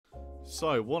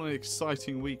So, what an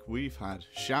exciting week we've had.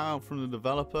 Shout out from the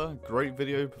developer, great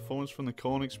video performance from the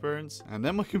corn experience, and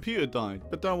then my computer died.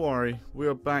 But don't worry, we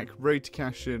are back ready to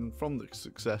cash in from the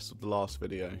success of the last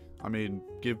video. I mean,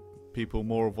 give people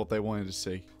more of what they wanted to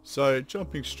see. So,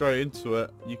 jumping straight into it,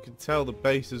 you can tell the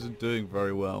base isn't doing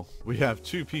very well. We have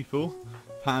two people,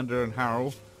 Panda and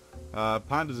Harold.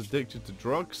 Panda's addicted to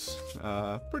drugs,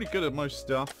 pretty good at most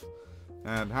stuff,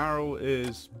 and Harold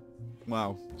is,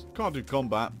 well, can't do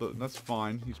combat, but that's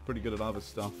fine. He's pretty good at other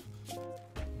stuff.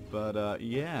 But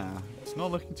yeah, it's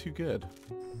not looking too good.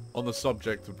 On the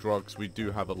subject of drugs, we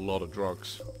do have a lot of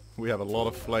drugs. We have a lot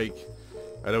of flake,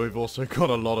 and then we've also got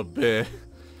a lot of beer.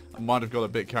 I might have got a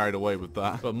bit carried away with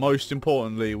that. But most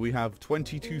importantly, we have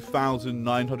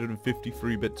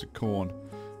 22,953 bits of corn.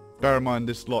 Bear in mind,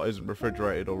 this lot isn't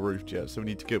refrigerated or roofed yet, so we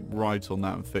need to get right on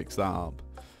that and fix that up.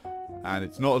 And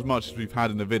it's not as much as we've had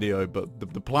in the video, but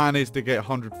the plan is to get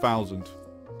 100,000.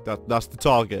 That's the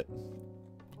target.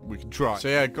 We can try. So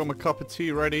yeah, got my cup of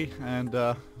tea ready, and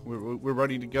we're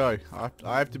ready to go. I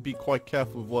have to be quite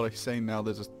careful with what I say now.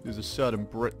 There's a certain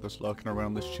Brit that's lurking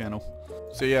around this channel.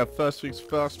 So yeah, first things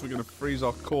first, we're gonna freeze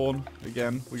our corn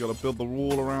again. We gotta build the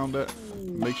wall around it,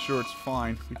 make sure it's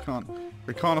fine.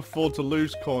 We can't afford to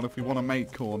lose corn if we want to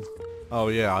make corn. Oh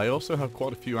yeah, I also have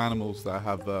quite a few animals that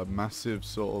have massive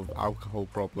sort of alcohol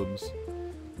problems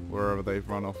wherever they've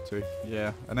run off to.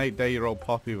 Yeah, an 8-day-old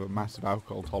puppy with a massive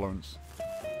alcohol tolerance.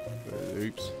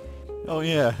 Oops. Oh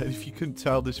yeah, if you couldn't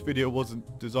tell, this video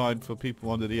wasn't designed for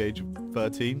people under the age of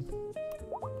 13.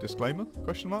 Disclaimer?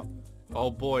 Question mark?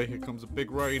 Oh boy, here comes a big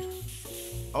raid.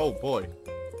 Oh boy.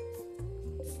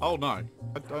 Oh no.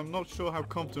 I'm not sure how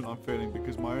confident I'm feeling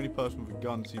because my only person with a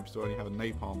gun seems to only have a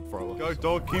napalm thrower. Go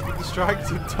dog, keep it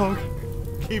distracted, dog.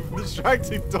 Keep it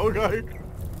distracted, doggo.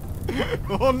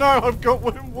 Oh no, I've got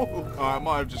one wall. I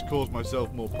might have just caused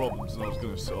myself more problems than I was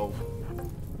going to solve.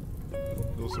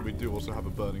 Also, we do also have a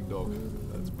burning dog.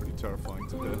 That's pretty terrifying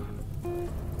to hear.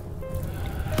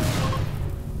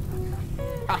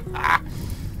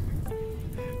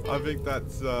 I think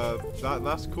that's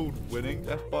called winning.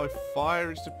 Death by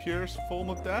fire is the purest form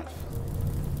of death.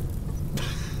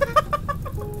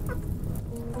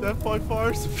 Death by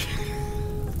fire is the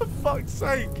purest. For fuck's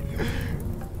sake.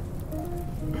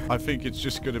 I think it's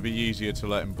just going to be easier to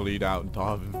let him bleed out and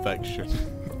die of infection.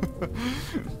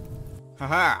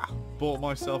 Haha! Bought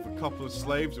myself a couple of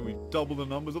slaves and we've doubled the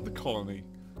numbers of the colony.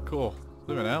 Cool.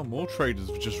 Look at now, more traders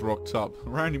have just rocked up.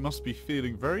 Randy must be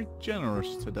feeling very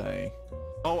generous today.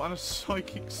 Oh, and a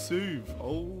psychic soothe.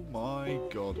 Oh my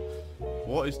god.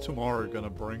 What is tomorrow gonna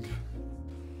bring?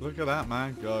 Look at that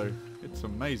man go. It's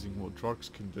amazing what drugs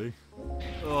can do.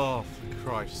 Oh, for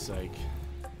Christ's sake.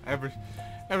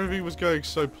 Everything was going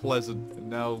so pleasant, and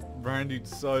now Randy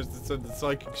decides to send a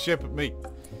psychic ship at me.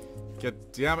 God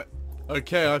damn it.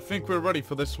 Okay, I think we're ready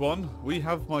for this one. We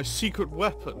have my secret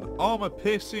weapon.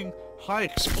 Armor-piercing,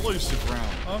 high-explosive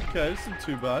round. Okay, this isn't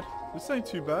too bad. This ain't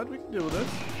too bad. We can deal with this.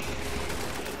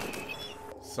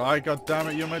 Sigh,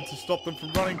 goddammit, you're meant to stop them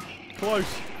from running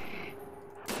close.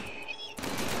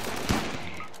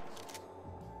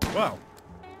 Wow,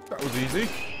 that was easy.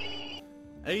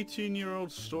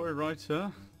 18-year-old story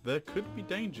writer. There could be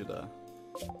danger there.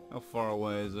 How far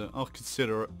away is it? I'll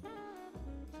consider it.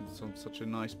 Since I'm such a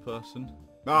nice person.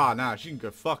 Ah, nah, she can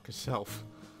go fuck herself.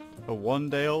 A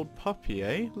 1-day-old puppy,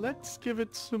 eh? Let's give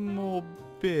it some more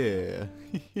beer.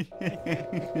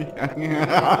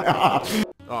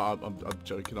 Oh, I'm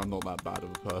joking, I'm not that bad of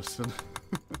a person.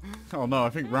 Oh no, I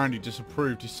think Randy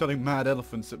disapproved. He's selling mad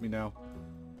elephants at me now.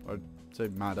 I'd say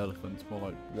mad elephants, more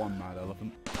like one mad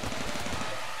elephant.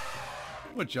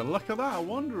 Would you look at that? A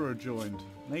wanderer joined.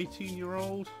 An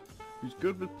 18-year-old who's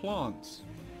good with plants.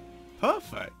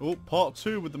 Perfect. Oh, part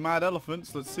 2 with the mad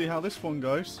elephants. Let's see how this one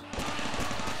goes.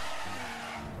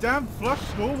 Damn flush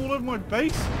storm all over my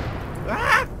base.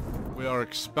 Ah! We are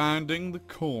expanding the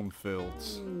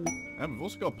cornfields. And we've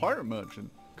also got a pirate merchant.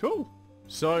 Cool.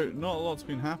 So, not a lot's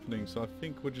been happening, so I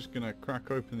think we're just going to crack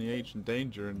open the Ancient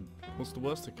Danger, and what's the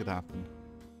worst that could happen?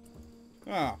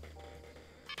 Ah.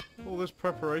 All this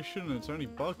preparation and it's only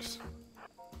bugs.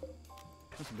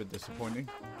 That's a bit disappointing.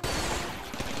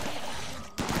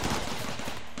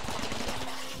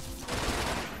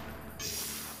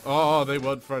 Oh, they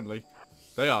weren't friendly.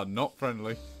 They are not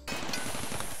friendly.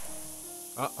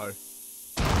 Uh-oh.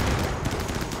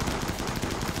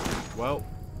 Well,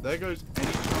 there goes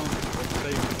any chance of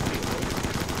saving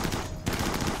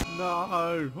the.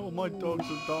 No! All my dogs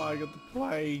are dying of the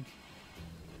plague.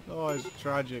 Oh, it's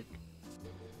tragic.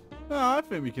 No, I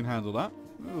think we can handle that.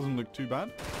 That doesn't look too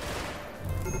bad.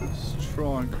 Let's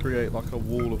try and create like a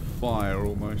wall of fire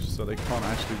almost, so they can't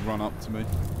actually run up to me.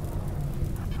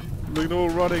 Look at them all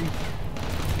running.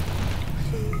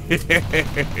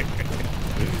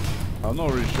 I'm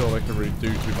not really sure they can really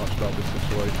do too much about this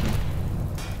situation.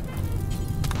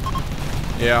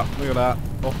 Yeah, look at that.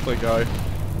 Off they go.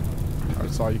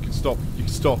 So you can stop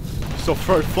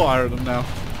throwing fire at them now.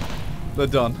 They're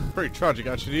done. Pretty tragic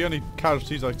actually. The only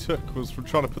casualties I took was from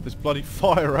trying to put this bloody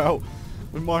fire out.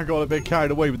 When mine got a bit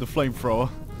carried away with the flamethrower.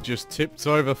 Just tipped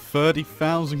over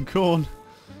 30,000 corn.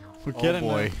 We're getting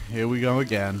there. Here we go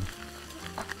again.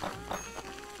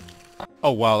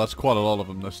 Oh wow, that's quite a lot of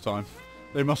them this time.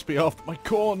 They must be after my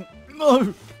corn.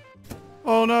 No!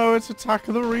 Oh no, it's Attack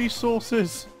of the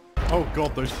Resources. Oh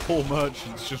god, those poor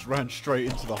merchants just ran straight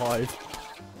into the hive.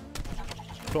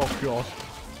 Oh god.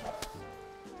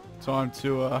 Time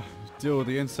to deal with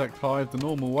the insect hive the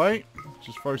normal way.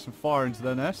 Just throw some fire into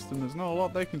their nest and there's not a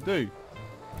lot they can do.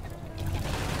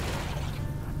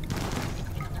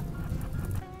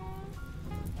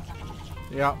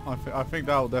 Yeah, I think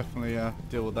that'll definitely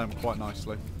deal with them quite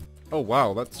nicely. Oh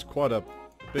wow, that's quite a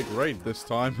big raid this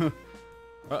time.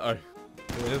 Uh-oh.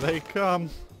 Here they come.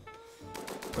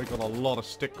 They got a lot of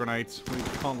stick grenades. We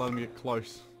can't let them get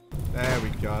close. There we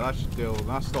go, that should deal with them.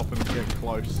 That's stopping them getting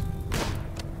close.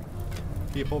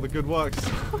 Keep all the good works.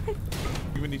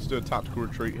 We need to do a tactical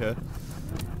retreat here.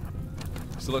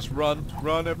 So let's run.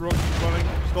 Run, everyone keep running.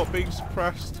 Stop being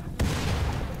suppressed.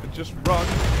 And just run.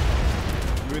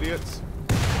 You idiots.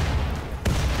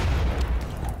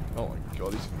 Oh my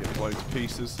god, he's gonna get blown to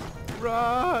pieces.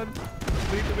 Run!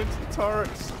 Lead them into the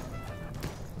turrets.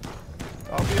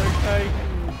 I'll be okay.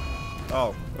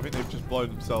 Oh, I think they've just blown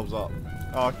themselves up.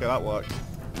 Oh, okay, that works.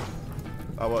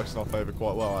 That works in our favour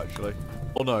quite well, actually.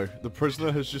 Oh no, the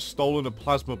prisoner has just stolen a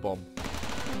plasma bomb.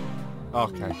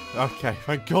 Okay, okay,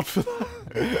 thank God for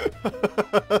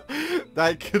that.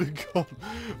 That could have gone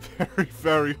very,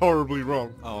 very horribly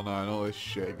wrong. Oh no, not this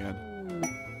shit again.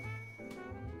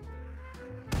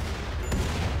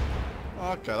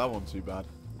 Okay, that wasn't too bad.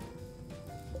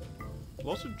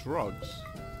 Lots of drugs.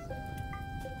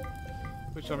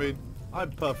 Which, I mean,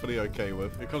 I'm perfectly okay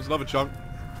with. Here comes another chunk.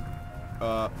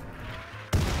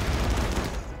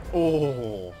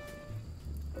 Oh.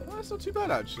 That's not too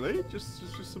bad, actually. Just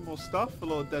some more stuff, a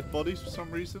lot of dead bodies for some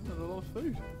reason, and a lot of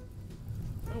food.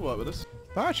 That'll work with us.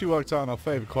 That actually worked out in our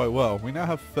favour quite well. We now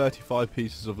have 35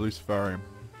 pieces of luciferium.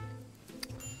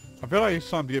 I feel like it's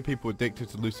time to get people addicted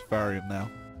to luciferium now.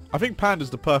 I think Panda's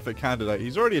the perfect candidate.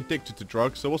 He's already addicted to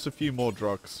drugs, so what's a few more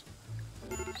drugs?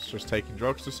 It's just taking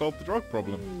drugs to solve the drug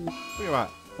problem. Look at that.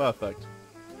 Perfect.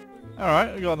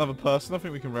 Alright, we got another person. I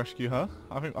think we can rescue her.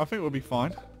 I think we'll be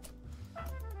fine.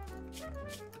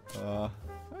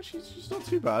 She's not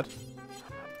too bad.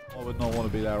 I would not want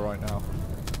to be there right now.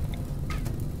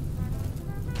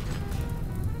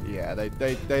 Yeah, they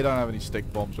don't have any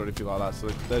stick bombs or anything like that, so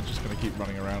they're just going to keep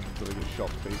running around until they get shot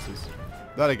to pieces.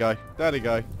 There they go. There they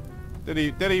go. They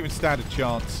didn't even stand a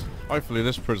chance. Hopefully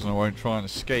this prisoner won't try and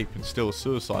escape and steal a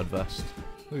suicide vest.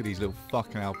 Look at these little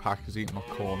fucking alpacas eating my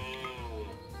corn.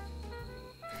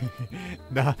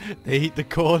 Nah, they eat the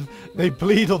corn. They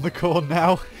bleed on the corn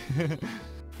now.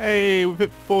 Hey, we've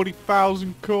hit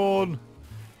 40,000 corn.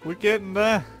 We're getting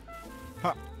there.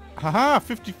 Haha,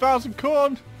 50,000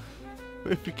 corn.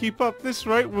 If we keep up this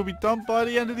rate, we'll be done by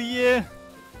the end of the year.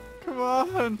 Come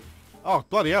on. Oh,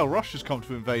 bloody hell, Russia's come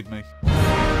to invade me.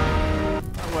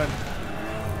 That went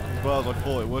as well as I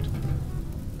thought it would.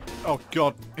 Oh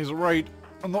god, here's a raid.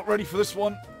 I'm not ready for this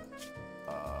one.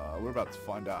 We're about to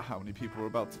find out how many people are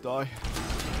about to die.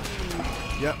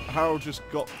 Yep, Harold just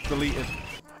got deleted.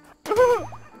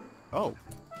 Oh.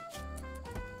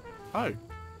 Oh.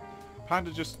 Panda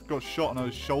just got shot and had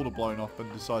his shoulder blown off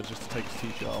and decided just to take his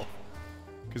t-shirt off.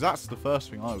 Because that's the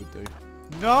first thing I would do.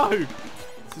 No!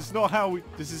 This is not how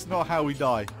we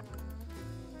die.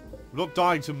 I'm not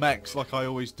dying to mechs like I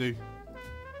always do.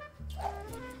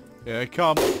 Here they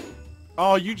come.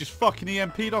 Oh, you just fucking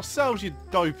EMP'd ourselves, you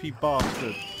dopey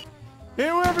bastard.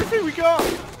 Here with everything we got.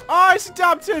 Oh, it's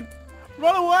adapted.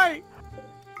 Run away.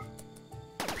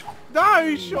 No,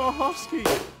 he shot a husky.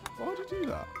 Why would he do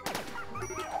that?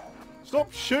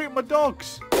 Stop shooting my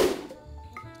dogs.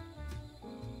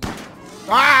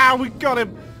 Ah, we got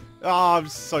him. Ah, I'm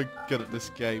so good at this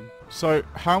game. So,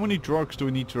 how many drugs do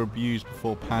we need to abuse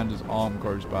before Panda's arm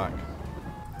grows back?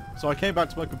 So I came back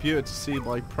to my computer to see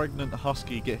my pregnant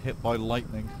husky get hit by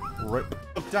lightning. Rip.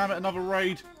 Oh, damn it, another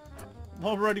raid.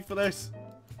 I'm ready for this.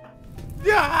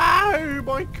 No,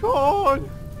 my corn.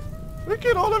 Look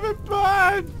at all of it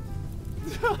burn.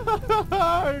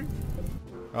 No.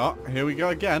 Oh, here we go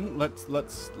again. Let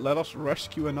us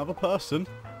rescue another person.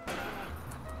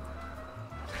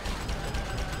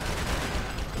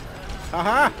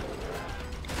 Haha!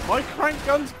 My crank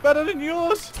gun's better than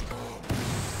yours.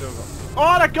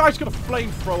 Oh, that guy's got a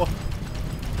flamethrower.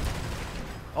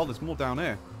 Oh, there's more down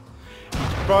here.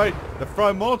 They're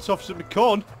throwing Molotovs at my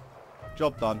corn.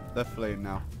 Job done. They're fleeing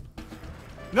now.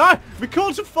 No! My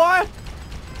corn's on fire!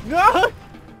 No!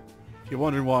 If you're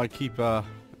wondering why I keep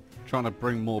trying to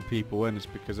bring more people in, it's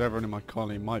because everyone in my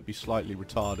colony might be slightly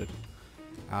retarded.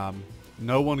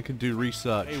 No one can do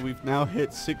research. Hey, we've now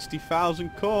hit 60,000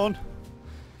 corn.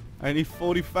 I need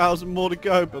 40,000 more to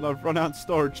go, but I've run out of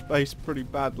storage space pretty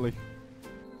badly.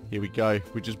 Here we go.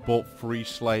 We just bought 3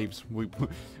 slaves. We're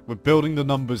building the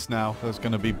numbers now. There's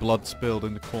going to be blood spilled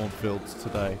in the cornfields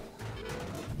today.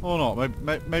 Or not.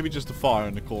 Maybe just a fire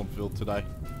in the cornfield today.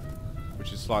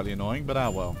 Which is slightly annoying, but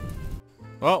well.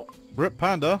 Well, Rip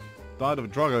Panda died of a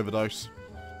drug overdose.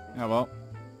 Yeah, well.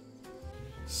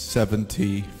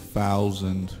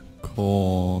 70,000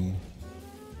 corn.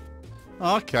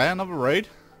 Okay, another raid.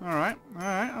 Alright,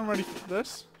 I'm ready for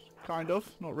this. Kind of,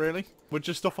 not really. We're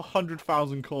just off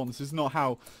 100,000 corn. This is not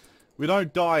how... We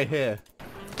don't die here.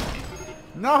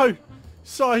 No!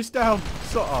 Size down!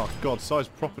 Oh god, size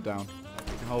proper down. I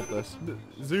can hold this.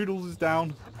 Zoodles is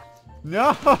down.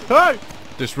 No!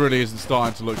 This really isn't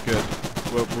starting to look good.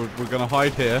 We're gonna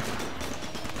hide here.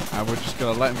 And we're just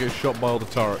gonna let him get shot by all the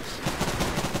turrets.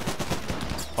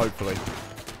 Hopefully.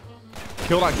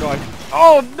 Kill that guy.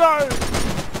 Oh no!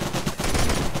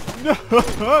 No!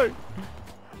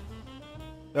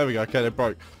 There we go. Okay, they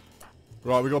broke.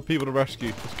 Right, we got people to rescue.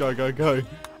 Let's go, go, go.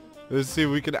 Let's see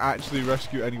if we can actually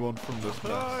rescue anyone from this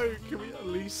mess. No! Can we at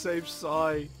least save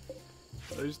Sai?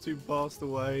 Those 2 passed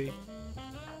away.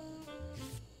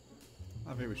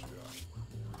 I think we should do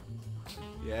that.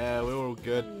 Yeah, we're all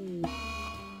good.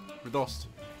 We lost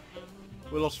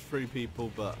 3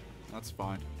 people, but that's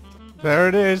fine. There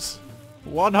it is.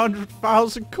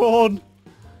 100,000 corn.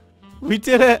 We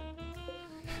did it.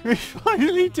 We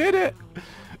finally did it.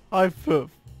 I've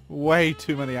put way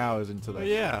too many hours into this. But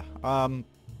yeah, I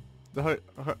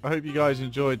hope you guys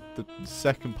enjoyed the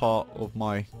second part of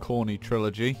my corny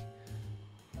trilogy.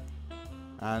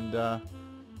 And I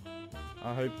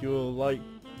hope you'll like,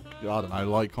 I don't know,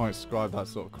 like, comment, subscribe, that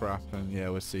sort of crap. And yeah,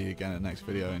 we'll see you again in the next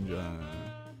video. Enjoy.